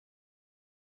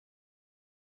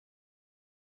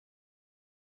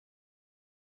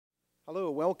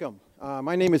Hello, welcome.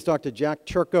 My name is Dr. Jack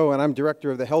Turco, and I'm Director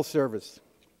of the Health Service.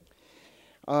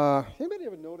 Anybody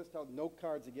ever noticed how note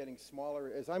cards are getting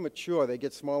smaller? As I mature, they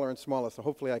get smaller and smaller, so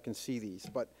hopefully I can see these.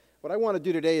 But what I want to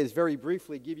do today is very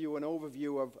briefly give you an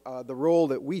overview of the role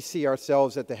that we see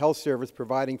ourselves at the Health Service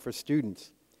providing for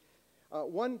students.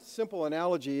 One simple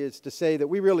analogy is to say that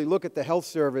we really look at the Health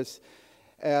Service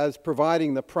as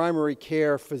providing the primary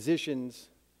care physicians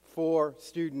for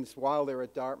students while they're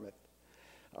at Dartmouth.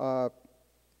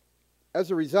 As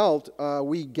a result,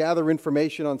 we gather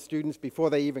information on students before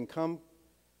they even come,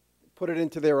 put it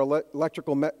into their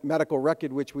electrical medical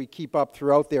record, which we keep up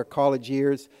throughout their college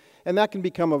years, and that can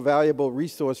become a valuable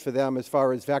resource for them as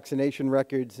far as vaccination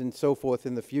records and so forth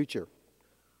in the future.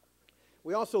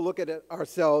 We also look at it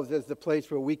ourselves as the place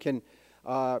where we can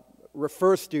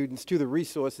refer students to the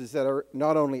resources that are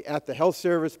not only at the Health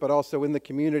Service, but also in the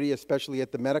community, especially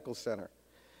at the medical center.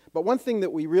 But one thing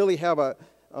that we really have a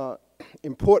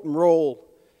important role,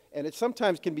 and it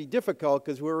sometimes can be difficult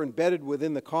because we're embedded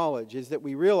within the college, is that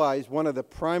we realize one of the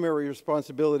primary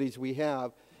responsibilities we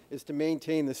have is to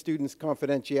maintain the student's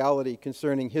confidentiality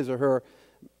concerning his or her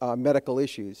medical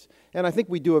issues. And I think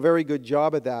we do a very good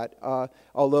job of that,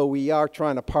 although we are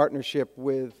trying to partnership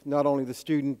with not only the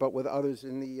student but with others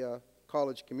in the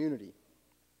college community.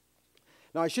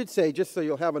 Now I should say, just so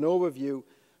you'll have an overview,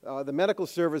 the medical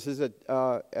services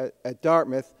at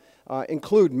Dartmouth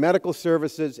include medical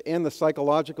services and the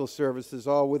psychological services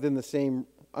all within the same,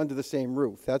 under the same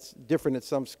roof. That's different at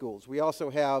some schools. We also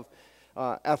have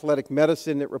athletic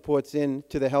medicine that reports in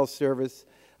to the health service.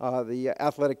 The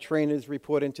athletic trainers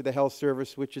report into the health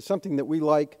service, which is something that we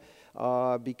like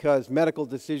because medical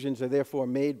decisions are therefore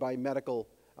made by medical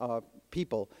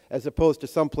people, as opposed to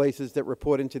some places that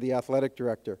report into the athletic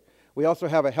director. We also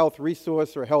have a health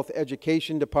resource or health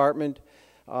education department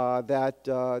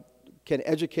that can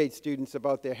educate students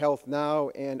about their health now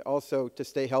and also to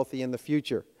stay healthy in the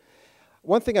future.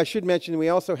 One thing I should mention, we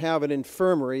also have an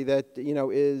infirmary that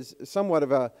is somewhat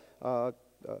of a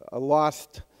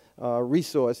lost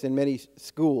resource in many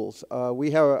schools.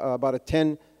 We have about a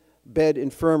 10-bed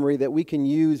infirmary that we can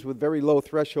use with very low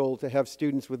threshold to have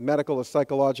students with medical or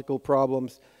psychological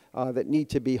problems that need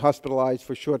to be hospitalized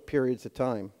for short periods of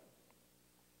time.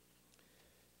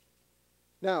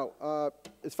 Now,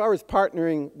 as far as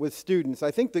partnering with students, I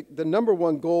think the number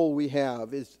one goal we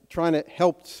have is trying to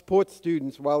help support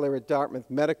students while they're at Dartmouth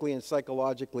medically and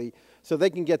psychologically so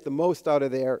they can get the most out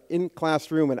of their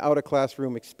in-classroom and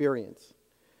out-of-classroom experience.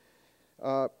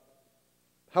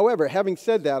 However, having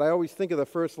said that, I always think of the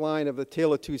first line of The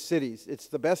Tale of Two Cities. It's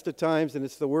the best of times and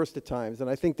it's the worst of times, and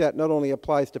I think that not only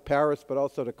applies to Paris but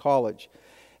also to college.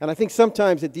 And I think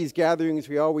sometimes at these gatherings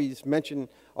we always mention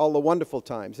all the wonderful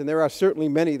times, and there are certainly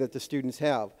many that the students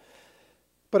have.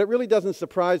 But it really doesn't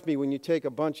surprise me when you take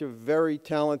a bunch of very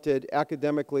talented,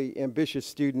 academically ambitious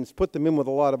students, put them in with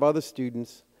a lot of other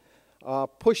students,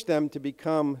 push them to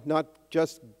become not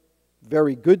just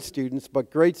very good students,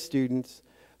 but great students,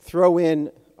 throw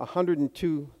in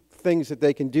 102 things that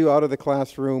they can do out of the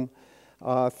classroom,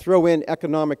 throw in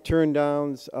economic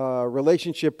turndowns,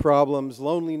 relationship problems,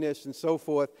 loneliness, and so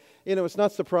forth. It's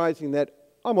not surprising that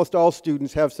almost all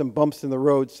students have some bumps in the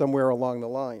road somewhere along the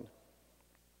line.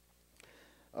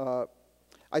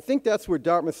 I think that's where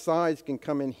Dartmouth's size can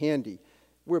come in handy.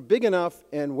 We're big enough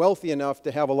and wealthy enough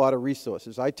to have a lot of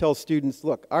resources. I tell students,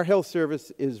 look, our health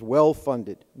service is well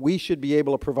funded. We should be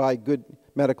able to provide good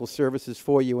medical services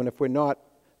for you, and if we're not,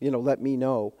 let me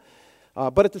know.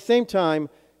 But at the same time,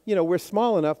 we're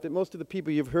small enough that most of the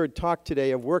people you've heard talk today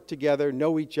have worked together,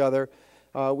 know each other.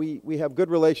 We have good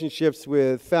relationships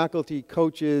with faculty,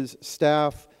 coaches,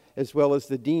 staff, as well as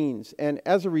the deans. And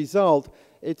as a result,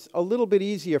 it's a little bit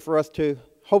easier for us to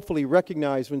hopefully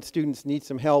recognize when students need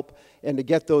some help and to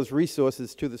get those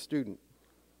resources to the student.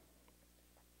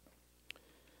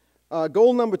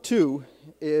 Goal number 2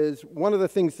 is one of the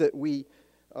things that we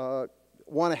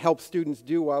want to help students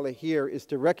do while they're here is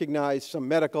to recognize some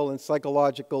medical and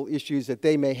psychological issues that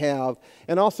they may have,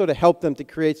 and also to help them to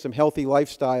create some healthy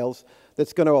lifestyles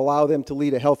that's going to allow them to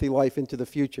lead a healthy life into the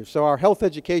future. So our health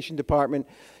education department,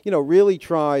 really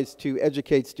tries to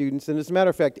educate students, and as a matter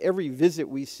of fact, every visit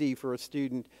we see for a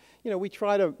student, we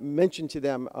try to mention to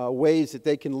them ways that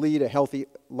they can lead a healthy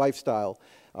lifestyle,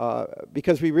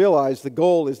 because we realize the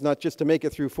goal is not just to make it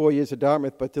through 4 years at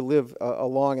Dartmouth, but to live a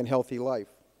long and healthy life.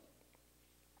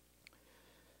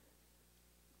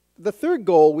 The third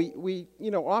goal we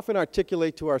often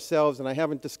articulate to ourselves, and I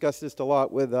haven't discussed this a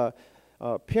lot with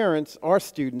parents or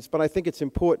students, but I think it's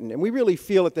important. And we really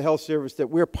feel at the Health Service that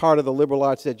we're part of the liberal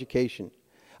arts education.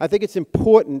 I think it's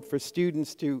important for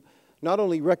students to not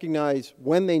only recognize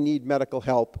when they need medical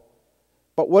help,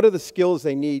 but what are the skills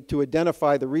they need to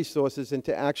identify the resources and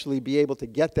to actually be able to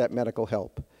get that medical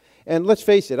help? And let's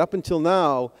face it, up until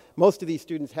now, most of these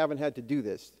students haven't had to do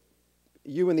this.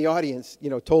 You in the audience,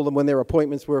 told them when their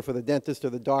appointments were for the dentist or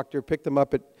the doctor, picked them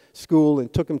up at school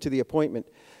and took them to the appointment.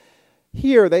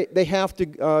 Here, they have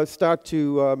to start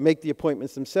to make the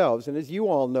appointments themselves. And as you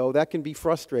all know, that can be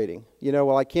frustrating.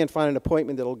 Well, I can't find an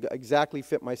appointment that'll exactly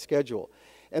fit my schedule.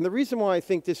 And the reason why I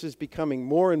think this is becoming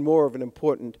more and more of an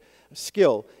important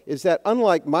skill is that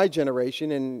unlike my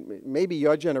generation and maybe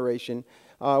your generation,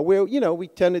 where, we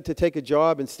tended to take a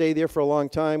job and stay there for a long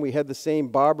time. We had the same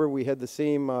barber, we had the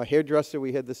same hairdresser,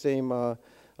 we had the same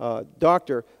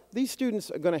doctor. These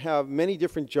students are going to have many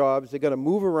different jobs. They're going to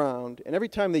move around. And every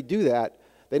time they do that,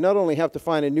 they not only have to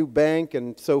find a new bank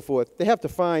and so forth, they have to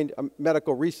find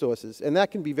medical resources. And that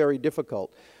can be very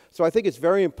difficult. So I think it's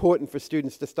very important for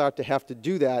students to start to have to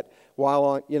do that while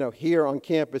on, here on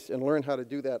campus and learn how to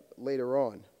do that later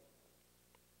on.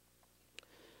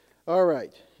 All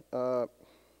right. I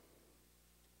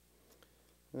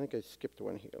think I skipped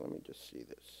one here. Let me just see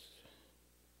this.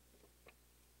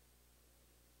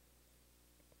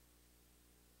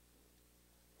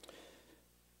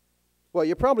 Well,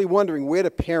 you're probably wondering, where do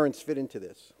parents fit into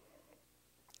this?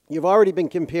 You've already been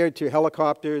compared to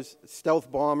helicopters, stealth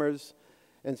bombers,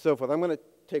 and so forth. I'm going to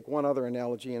take one other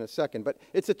analogy in a second, but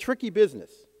it's a tricky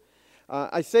business.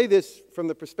 I say this from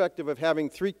the perspective of having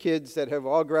 3 kids that have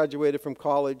all graduated from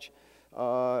college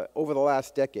over the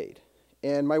last decade.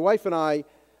 And my wife and I,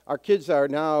 our kids are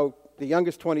now, the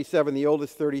youngest 27, the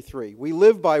oldest 33. We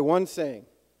live by one saying,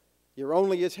 you're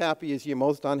only as happy as your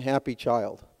most unhappy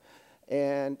child.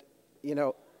 And,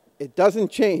 it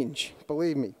doesn't change,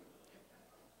 believe me.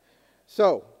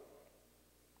 So,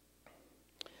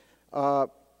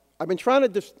 I'm trying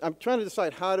to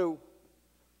decide how to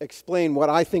explain what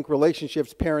I think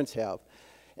relationships parents have.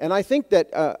 And I think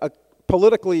that a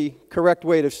politically correct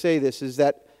way to say this is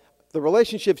that the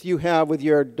relationships you have with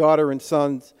your daughter and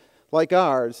sons, like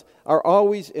ours, are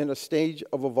always in a stage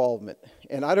of evolvement.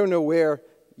 And I don't know where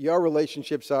your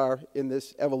relationships are in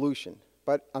this evolution,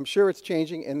 but I'm sure it's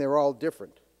changing and they're all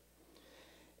different.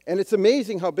 And it's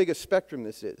amazing how big a spectrum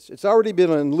this is. It's already been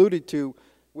alluded to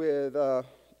with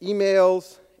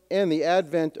emails and the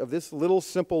advent of this little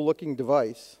simple-looking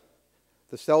device,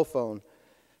 the cell phone,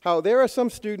 how there are some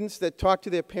students that talk to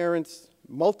their parents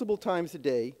multiple times a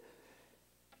day,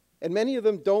 and many of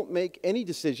them don't make any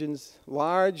decisions,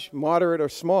 large, moderate, or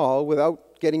small,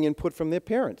 without getting input from their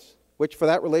parents, which for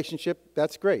that relationship,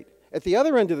 that's great. At the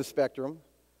other end of the spectrum,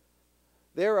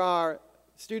 there are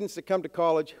students that come to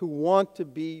college who want to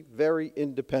be very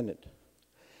independent.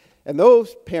 And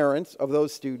those parents of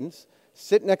those students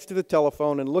sit next to the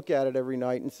telephone and look at it every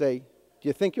night and say, do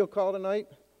you think he'll call tonight?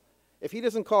 If he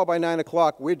doesn't call by 9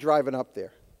 o'clock, we're driving up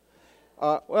there.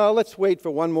 Well, let's wait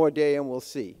for one more day and we'll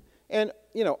see. And,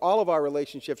 all of our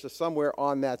relationships are somewhere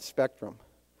on that spectrum.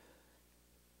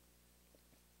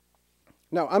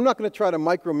 Now, I'm not going to try to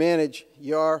micromanage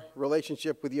your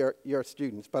relationship with your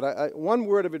students, but one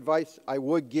word of advice I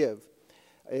would give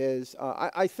is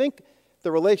I think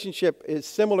the relationship is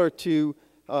similar to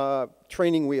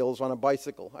training wheels on a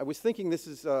bicycle. I was thinking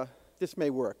this may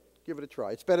work. Give it a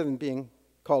try. It's better than being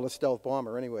called a stealth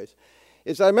bomber anyways.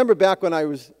 I remember back when I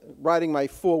was riding my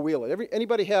four-wheeler.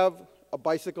 Anybody have a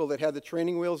bicycle that had the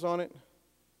training wheels on it?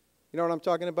 You know what I'm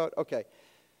talking about? Okay.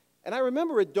 And I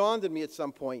remember it dawned on me at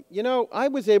some point, I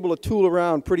was able to tool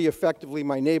around pretty effectively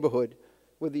my neighborhood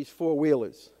with these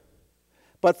four-wheelers.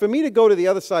 But for me to go to the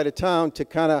other side of town to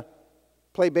kind of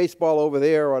play baseball over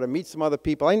there or to meet some other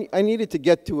people, I needed to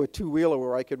get to a two-wheeler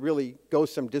where I could really go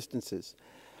some distances.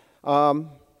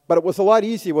 But it was a lot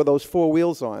easier with those four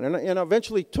wheels on. And I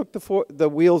eventually took the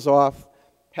wheels off,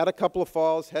 had a couple of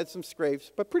falls, had some scrapes,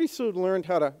 but pretty soon learned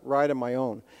how to ride on my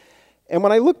own. And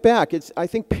when I look back, I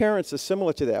think parents are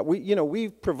similar to that.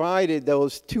 We've provided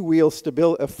those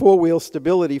four-wheel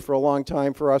stability for a long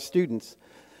time for our students.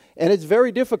 And it's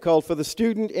very difficult for the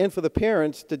student and for the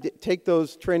parents to take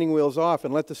those training wheels off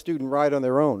and let the student ride on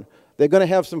their own. They're going to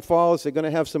have some falls. They're going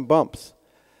to have some bumps.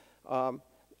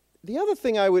 The other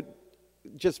thing I would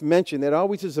just mention that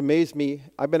always has amazed me,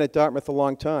 I've been at Dartmouth a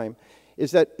long time,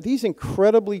 is that these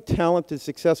incredibly talented,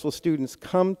 successful students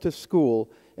come to school,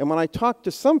 and when I talk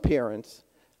to some parents,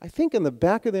 I think in the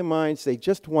back of their minds they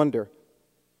just wonder,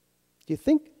 do you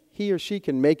think he or she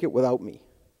can make it without me?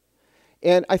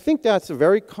 And I think that's a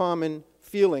very common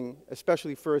feeling,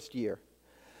 especially first year.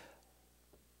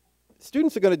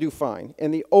 Students are going to do fine,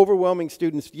 and the overwhelming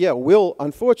students, will,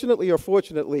 unfortunately or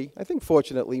fortunately, I think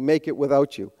fortunately, make it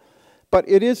without you. But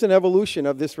it is an evolution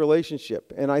of this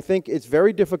relationship, and I think it's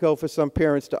very difficult for some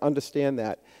parents to understand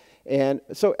that. And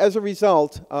so as a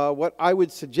result, what I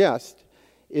would suggest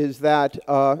is that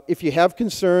if you have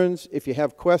concerns, if you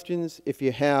have questions, if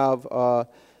you have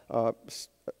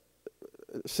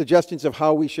suggestions of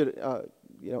how we should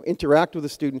interact with a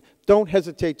student, don't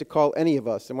hesitate to call any of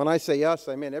us. And when I say us,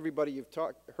 I mean everybody you've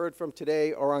heard from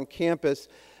today or on campus,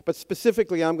 but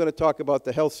specifically I'm going to talk about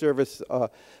the health service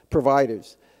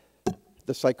providers,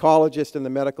 the psychologists and the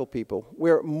medical people.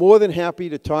 We're more than happy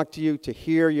to talk to you, to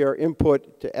hear your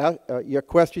input, to ask, your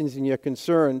questions and your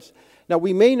concerns. Now,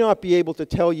 we may not be able to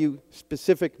tell you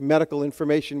specific medical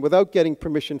information without getting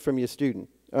permission from your student,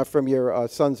 from your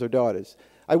sons or daughters.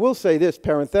 I will say this,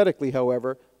 parenthetically,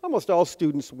 however, almost all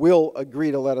students will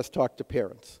agree to let us talk to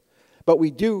parents. But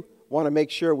we do want to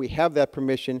make sure we have that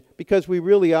permission because we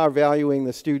really are valuing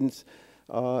the students'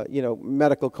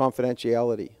 medical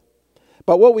confidentiality.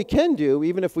 But what we can do,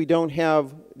 even if we don't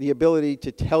have the ability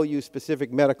to tell you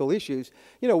specific medical issues,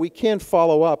 we can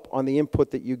follow up on the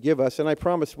input that you give us, and I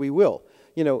promise we will.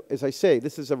 As I say,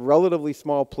 this is a relatively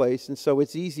small place, and so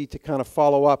it's easy to kind of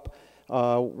follow up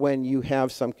when you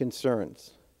have some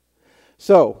concerns.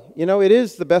 So, it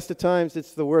is the best of times,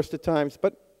 it's the worst of times,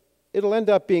 but it'll end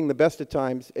up being the best of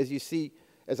times.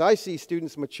 As I see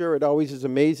students mature, it always is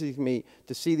amazing me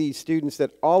to see these students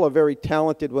that all are very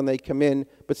talented when they come in,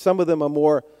 but some of them are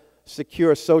more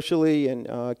secure socially and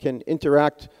can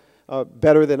interact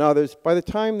better than others. By the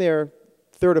time they're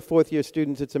third or fourth year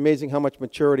students, it's amazing how much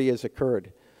maturity has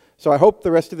occurred. So I hope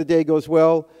the rest of the day goes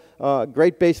well.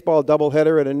 Great baseball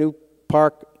doubleheader at a new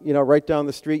park, right down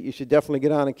the street. You should definitely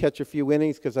get on and catch a few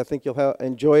innings because I think you'll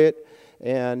enjoy it.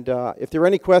 And if there are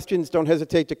any questions, don't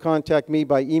hesitate to contact me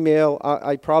by email.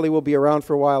 I probably will be around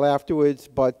for a while afterwards,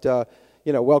 but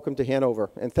welcome to Hanover.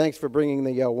 And thanks for bringing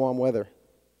the warm weather.